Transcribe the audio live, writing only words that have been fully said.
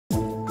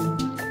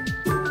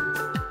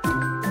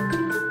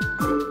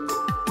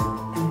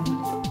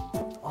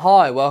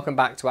Hi, welcome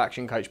back to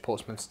Action Coach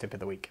Portsmouth's Tip of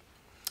the Week.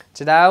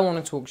 Today I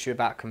want to talk to you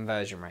about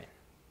conversion rate.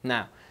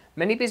 Now,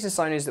 many business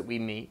owners that we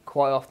meet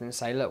quite often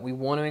say, look, we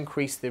want to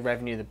increase the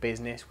revenue of the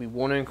business, we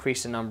want to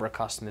increase the number of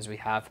customers we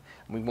have,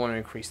 and we want to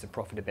increase the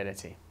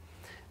profitability.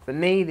 For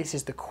me, this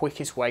is the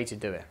quickest way to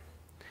do it.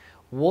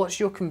 What's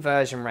your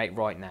conversion rate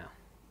right now?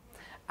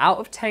 Out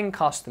of 10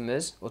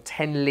 customers or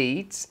 10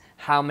 leads,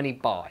 how many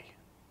buy?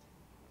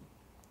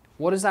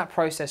 What does that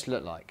process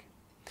look like?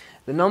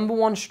 The number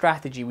one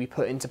strategy we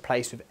put into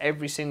place with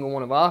every single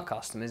one of our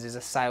customers is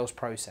a sales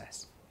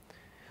process.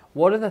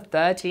 What are the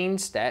 13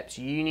 steps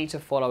you need to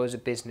follow as a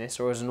business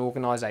or as an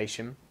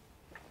organisation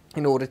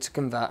in order to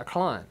convert a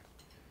client?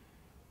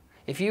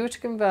 If you were to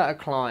convert a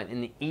client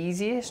in the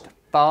easiest,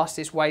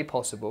 fastest way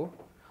possible,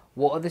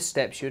 what are the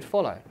steps you would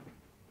follow?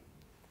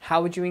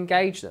 How would you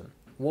engage them?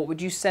 What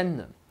would you send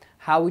them?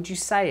 How would you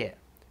say it?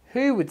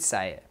 Who would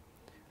say it?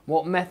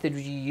 What method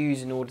would you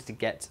use in order to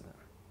get to them?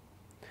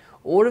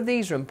 All of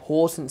these are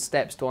important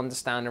steps to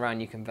understand around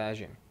your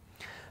conversion.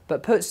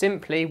 But put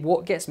simply,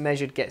 what gets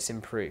measured gets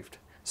improved.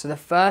 So the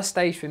first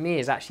stage for me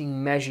is actually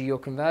measure your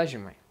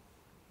conversion rate.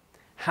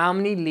 How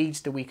many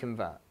leads do we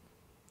convert?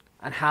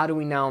 And how do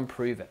we now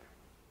improve it?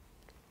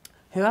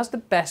 Who has the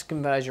best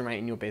conversion rate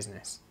in your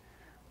business?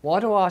 Why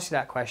do I ask you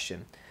that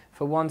question?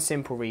 For one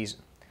simple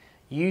reason.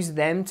 Use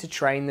them to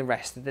train the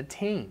rest of the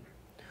team.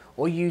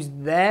 Or use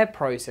their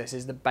process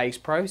as the base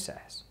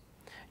process.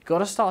 You've got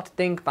to start to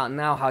think about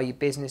now how your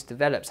business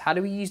develops. How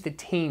do we use the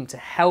team to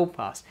help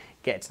us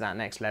get to that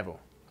next level?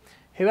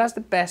 Who has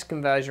the best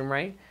conversion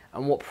rate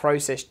and what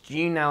process do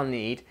you now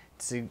need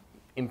to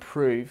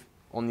improve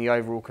on the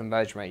overall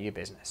conversion rate of your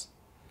business?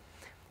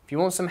 If you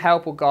want some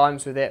help or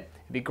guidance with it,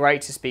 it'd be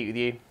great to speak with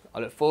you. I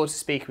look forward to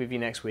speaking with you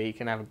next week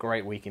and have a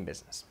great week in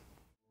business.